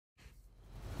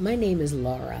My name is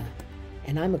Laura,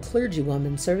 and I'm a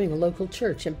clergywoman serving a local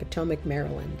church in Potomac,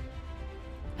 Maryland.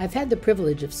 I've had the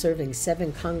privilege of serving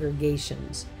 7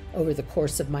 congregations over the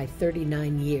course of my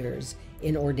 39 years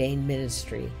in ordained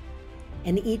ministry.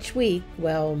 And each week,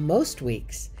 well, most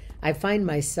weeks, I find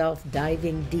myself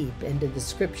diving deep into the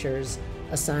scriptures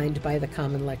assigned by the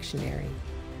Common Lectionary.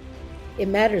 It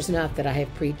matters not that I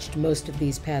have preached most of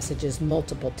these passages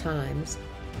multiple times.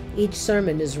 Each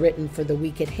sermon is written for the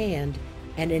week at hand,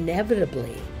 and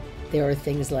inevitably, there are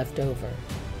things left over.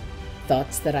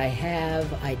 Thoughts that I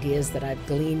have, ideas that I've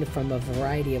gleaned from a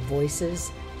variety of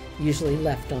voices, usually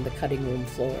left on the cutting room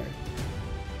floor.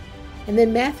 And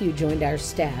then Matthew joined our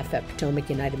staff at Potomac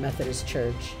United Methodist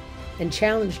Church and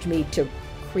challenged me to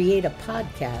create a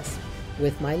podcast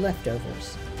with my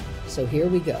leftovers. So here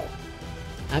we go.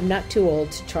 I'm not too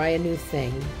old to try a new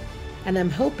thing, and I'm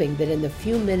hoping that in the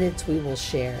few minutes we will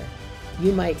share,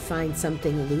 you might find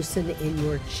something loosen in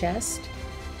your chest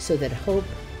so that hope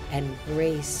and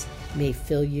grace may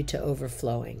fill you to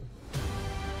overflowing.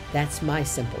 That's my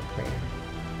simple prayer.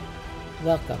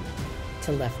 Welcome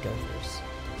to Leftovers.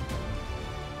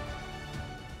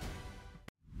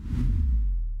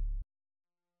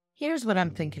 Here's what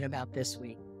I'm thinking about this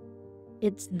week.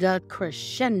 It's the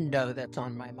crescendo that's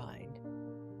on my mind.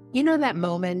 You know that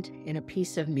moment in a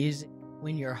piece of music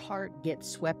when your heart gets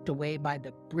swept away by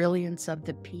the brilliance of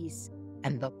the piece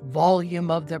and the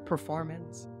volume of the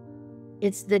performance?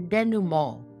 It's the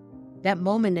denouement, that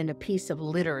moment in a piece of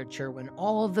literature when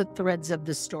all the threads of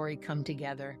the story come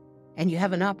together and you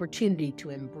have an opportunity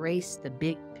to embrace the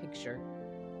big picture.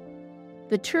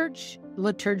 The church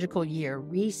liturgical year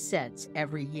resets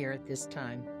every year at this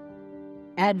time.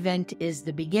 Advent is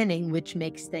the beginning, which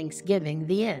makes Thanksgiving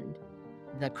the end.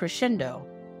 The crescendo,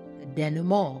 the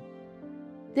denouement.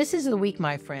 This is the week,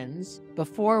 my friends,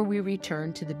 before we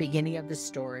return to the beginning of the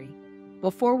story,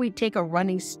 before we take a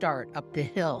running start up the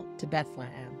hill to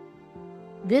Bethlehem.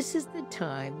 This is the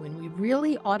time when we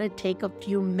really ought to take a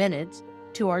few minutes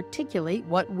to articulate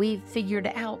what we've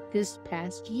figured out this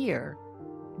past year,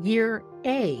 Year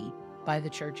A by the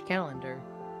church calendar.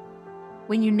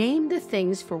 When you name the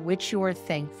things for which you are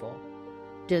thankful,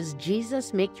 does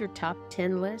Jesus make your top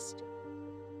 10 list?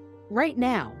 Right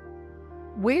now,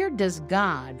 where does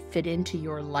God fit into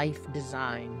your life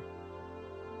design?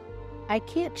 I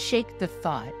can't shake the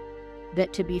thought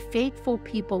that to be faithful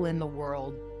people in the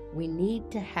world, we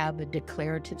need to have a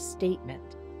declarative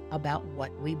statement about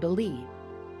what we believe,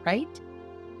 right?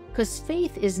 Because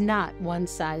faith is not one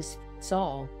size fits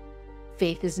all.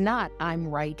 Faith is not I'm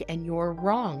right and you're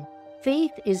wrong.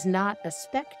 Faith is not a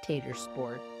spectator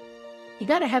sport. You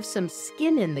got to have some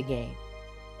skin in the game.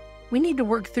 We need to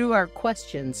work through our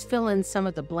questions, fill in some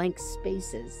of the blank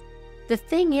spaces. The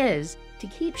thing is to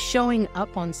keep showing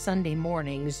up on Sunday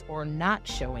mornings or not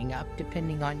showing up,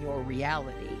 depending on your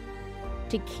reality.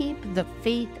 To keep the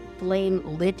faith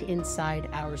flame lit inside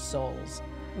our souls,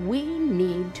 we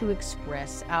need to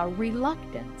express our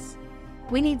reluctance.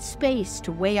 We need space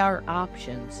to weigh our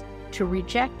options, to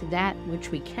reject that which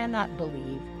we cannot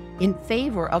believe in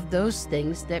favor of those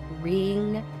things that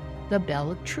ring the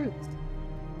bell of truth.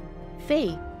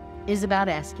 Faith is about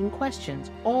asking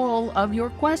questions, all of your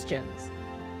questions.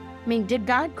 I mean, did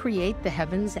God create the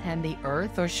heavens and the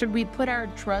earth, or should we put our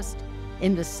trust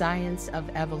in the science of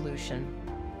evolution?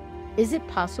 Is it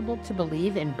possible to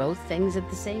believe in both things at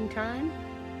the same time?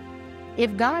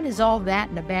 If God is all that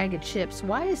in a bag of chips,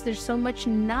 why is there so much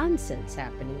nonsense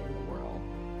happening in the world?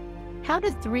 How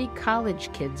do 3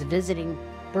 college kids visiting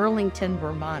Burlington,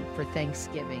 Vermont for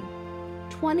Thanksgiving,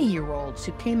 20-year-olds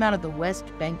who came out of the West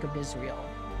Bank of Israel,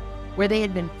 where they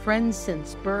had been friends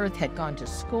since birth, had gone to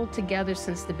school together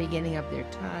since the beginning of their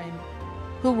time,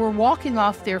 who were walking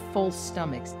off their full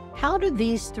stomachs, how do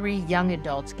these 3 young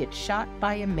adults get shot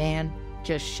by a man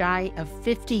just shy of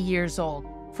 50 years old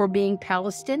for being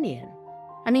Palestinian?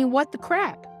 I mean, what the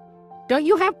crap? Don't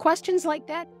you have questions like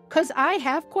that? Because I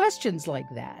have questions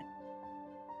like that.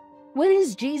 When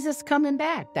is Jesus coming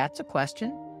back? That's a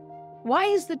question. Why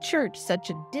is the church such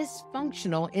a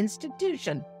dysfunctional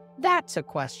institution? That's a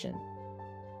question.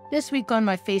 This week on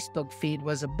my Facebook feed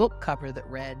was a book cover that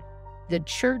read, "The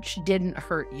church didn't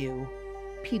hurt you,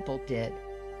 people did."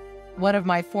 One of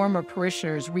my former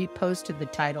parishioners reposted the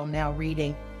title, now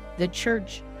reading, "The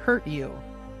church hurt you,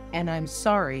 and I'm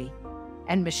sorry."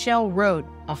 And Michelle wrote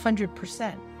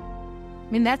 100%.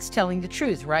 I mean, that's telling the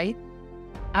truth, right?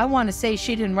 I want to say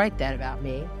she didn't write that about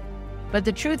me. But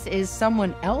the truth is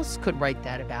someone else could write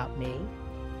that about me.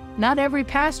 Not every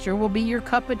pastor will be your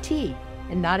cup of tea,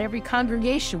 and not every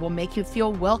congregation will make you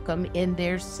feel welcome in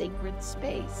their sacred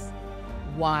space.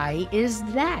 Why is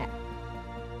that?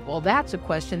 Well, that's a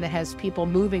question that has people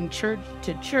moving church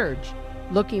to church,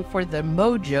 looking for the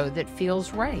mojo that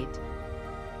feels right.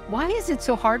 Why is it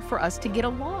so hard for us to get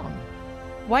along?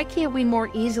 Why can't we more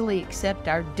easily accept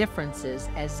our differences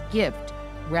as gift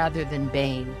rather than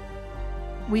bane?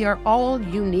 We are all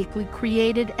uniquely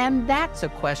created, and that's a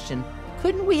question.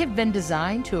 Couldn't we have been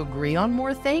designed to agree on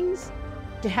more things?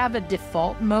 To have a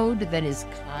default mode that is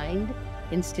kind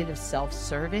instead of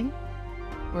self-serving?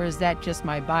 Or is that just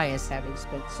my bias, having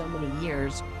spent so many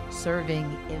years serving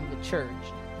in the church?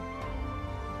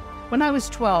 When I was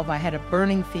 12, I had a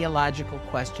burning theological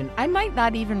question. I might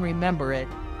not even remember it,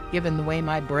 given the way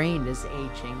my brain is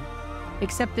aging,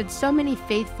 except that so many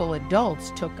faithful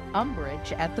adults took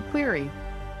umbrage at the query.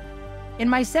 In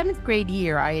my 7th grade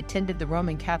year, I attended the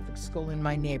Roman Catholic school in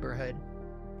my neighborhood.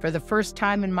 For the first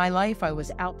time in my life, I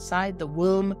was outside the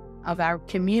womb of our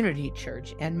community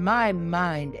church, and my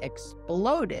mind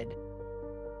exploded.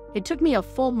 It took me a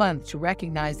full month to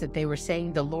recognize that they were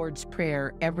saying the Lord's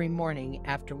Prayer every morning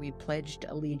after we pledged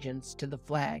allegiance to the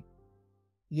flag.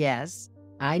 Yes,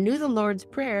 I knew the Lord's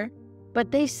Prayer,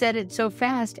 but they said it so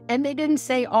fast, and they didn't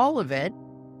say all of it.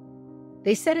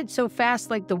 They said it so fast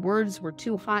like the words were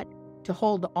too hot to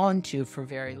hold on to for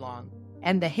very long.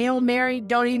 And the Hail Mary,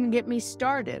 don't even get me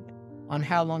started on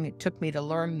how long it took me to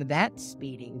learn that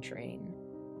speeding train.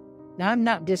 Now, I'm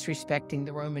not disrespecting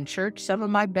the Roman Church. Some of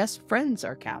my best friends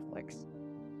are Catholics.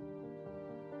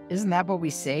 Isn't that what we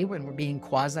say when we're being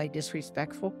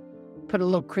quasi-disrespectful? Put a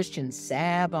little Christian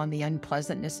salve on the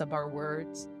unpleasantness of our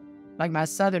words. Like my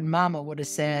Southern mama would have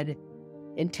said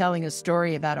in telling a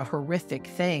story about a horrific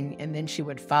thing, and then she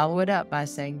would follow it up by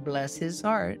saying, bless his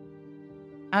heart.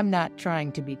 I'm not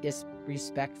trying to be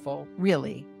disrespectful,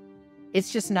 really.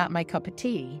 It's just not my cup of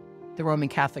tea, the Roman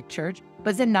Catholic Church,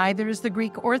 but then neither is the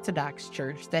Greek Orthodox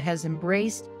Church that has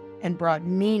embraced and brought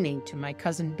meaning to my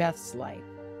cousin Beth's life.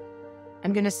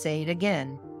 I'm going to say it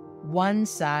again. One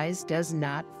size does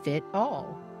not fit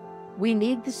all. We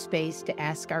need the space to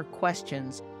ask our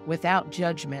questions without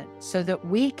judgment so that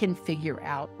we can figure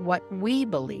out what we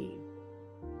believe.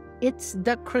 It's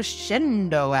the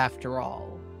crescendo, after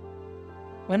all.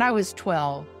 When I was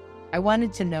 12, I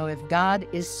wanted to know, if God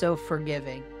is so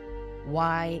forgiving,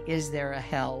 why is there a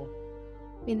hell?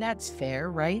 I mean, that's fair,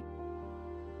 right?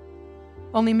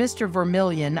 Only Mr.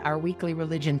 Vermillion, our weekly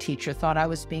religion teacher, thought I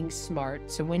was being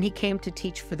smart, so when he came to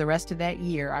teach for the rest of that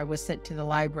year, I was sent to the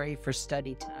library for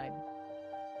study time.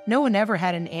 No one ever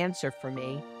had an answer for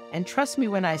me, and trust me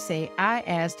when I say I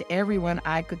asked everyone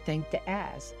I could think to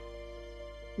ask.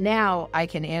 Now I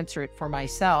can answer it for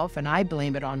myself, and I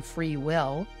blame it on free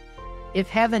will. If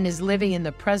heaven is living in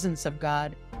the presence of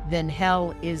God, then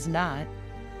hell is not.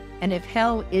 And if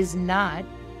hell is not,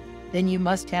 then you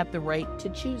must have the right to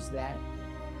choose that.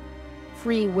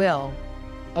 Free will,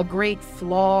 a great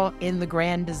flaw in the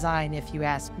grand design, if you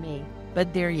ask me.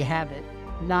 But there you have it.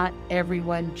 Not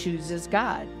everyone chooses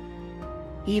God,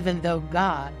 even though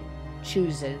God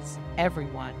chooses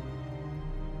everyone.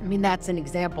 I mean, that's an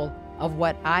example of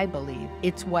what I believe.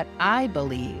 It's what I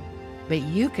believe, but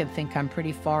you can think I'm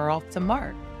pretty far off the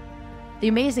mark. The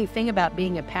amazing thing about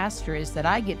being a pastor is that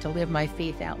I get to live my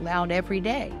faith out loud every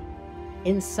day.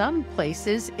 In some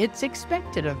places, it's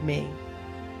expected of me.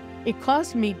 It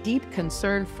caused me deep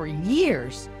concern for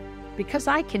years because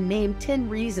I can name 10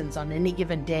 reasons on any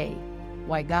given day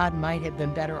why God might have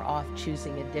been better off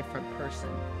choosing a different person,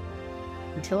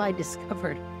 until I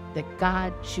discovered that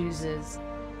God chooses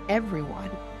everyone.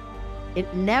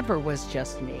 It never was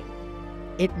just me.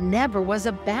 It never was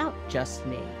about just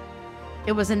me.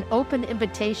 It was an open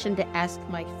invitation to ask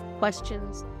my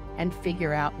questions and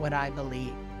figure out what I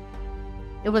believe.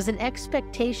 It was an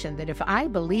expectation that if I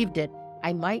believed it,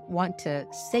 I might want to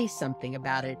say something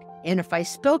about it. And if I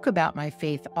spoke about my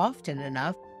faith often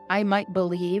enough, I might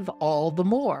believe all the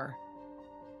more.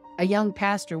 A young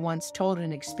pastor once told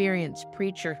an experienced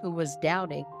preacher who was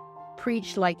doubting,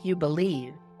 "Preach like you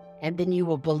believe, and then you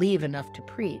will believe enough to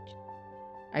preach."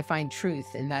 I find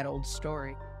truth in that old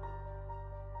story.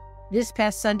 This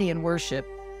past Sunday in worship,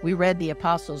 we read the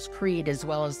Apostles' Creed as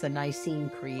well as the Nicene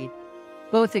Creed,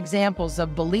 both examples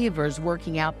of believers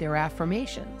working out their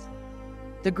affirmations.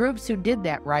 The groups who did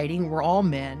that writing were all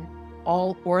men,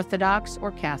 all Orthodox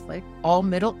or Catholic, all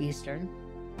Middle Eastern,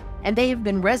 and they have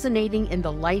been resonating in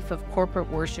the life of corporate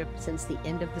worship since the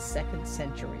end of the 2nd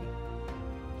century.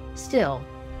 Still,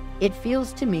 it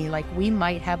feels to me like we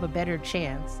might have a better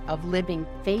chance of living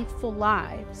faithful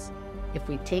lives if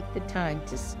we take the time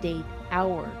to state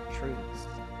our truths.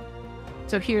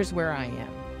 So here's where I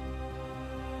am.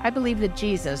 I believe that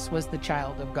Jesus was the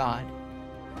child of God.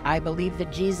 I believe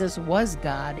that Jesus was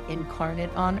God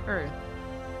incarnate on earth.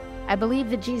 I believe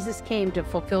that Jesus came to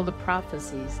fulfill the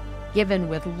prophecies given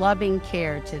with loving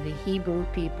care to the Hebrew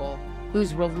people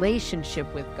whose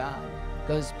relationship with God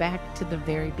goes back to the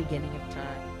very beginning of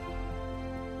time.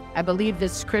 I believe that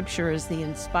Scripture is the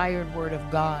inspired Word of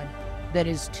God that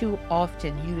is too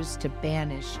often used to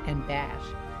banish and bash.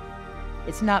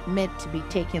 It's not meant to be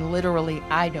taken literally,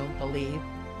 I don't believe.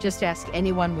 Just ask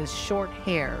anyone with short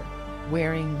hair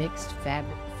wearing mixed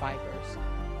fabric fibers.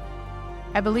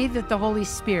 I believe that the Holy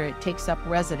Spirit takes up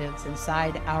residence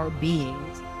inside our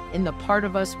beings, in the part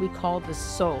of us we call the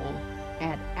soul,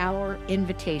 at our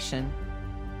invitation,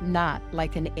 not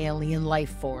like an alien life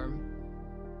form.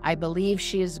 I believe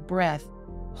she is breath,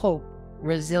 hope,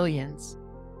 resilience.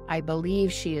 I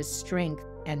believe she is strength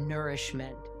and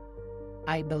nourishment.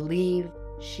 I believe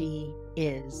she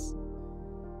is.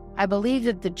 I believe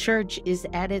that the church is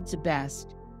at its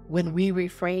best when we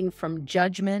refrain from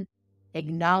judgment,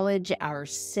 acknowledge our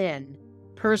sin,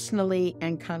 personally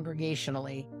and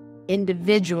congregationally,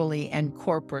 individually and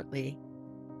corporately.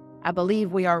 I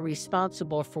believe we are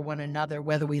responsible for one another,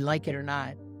 whether we like it or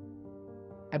not.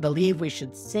 I believe we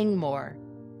should sing more,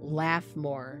 laugh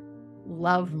more,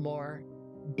 love more,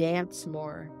 dance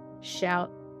more,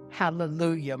 shout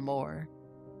hallelujah more.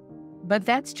 But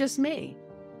that's just me.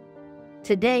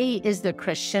 Today is the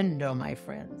crescendo, my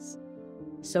friends.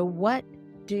 So what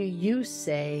do you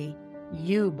say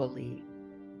you believe?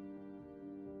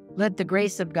 Let the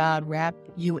grace of God wrap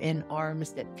you in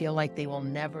arms that feel like they will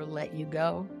never let you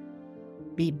go.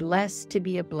 Be blessed to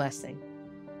be a blessing.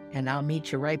 And I'll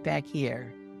meet you right back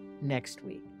here next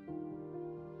week.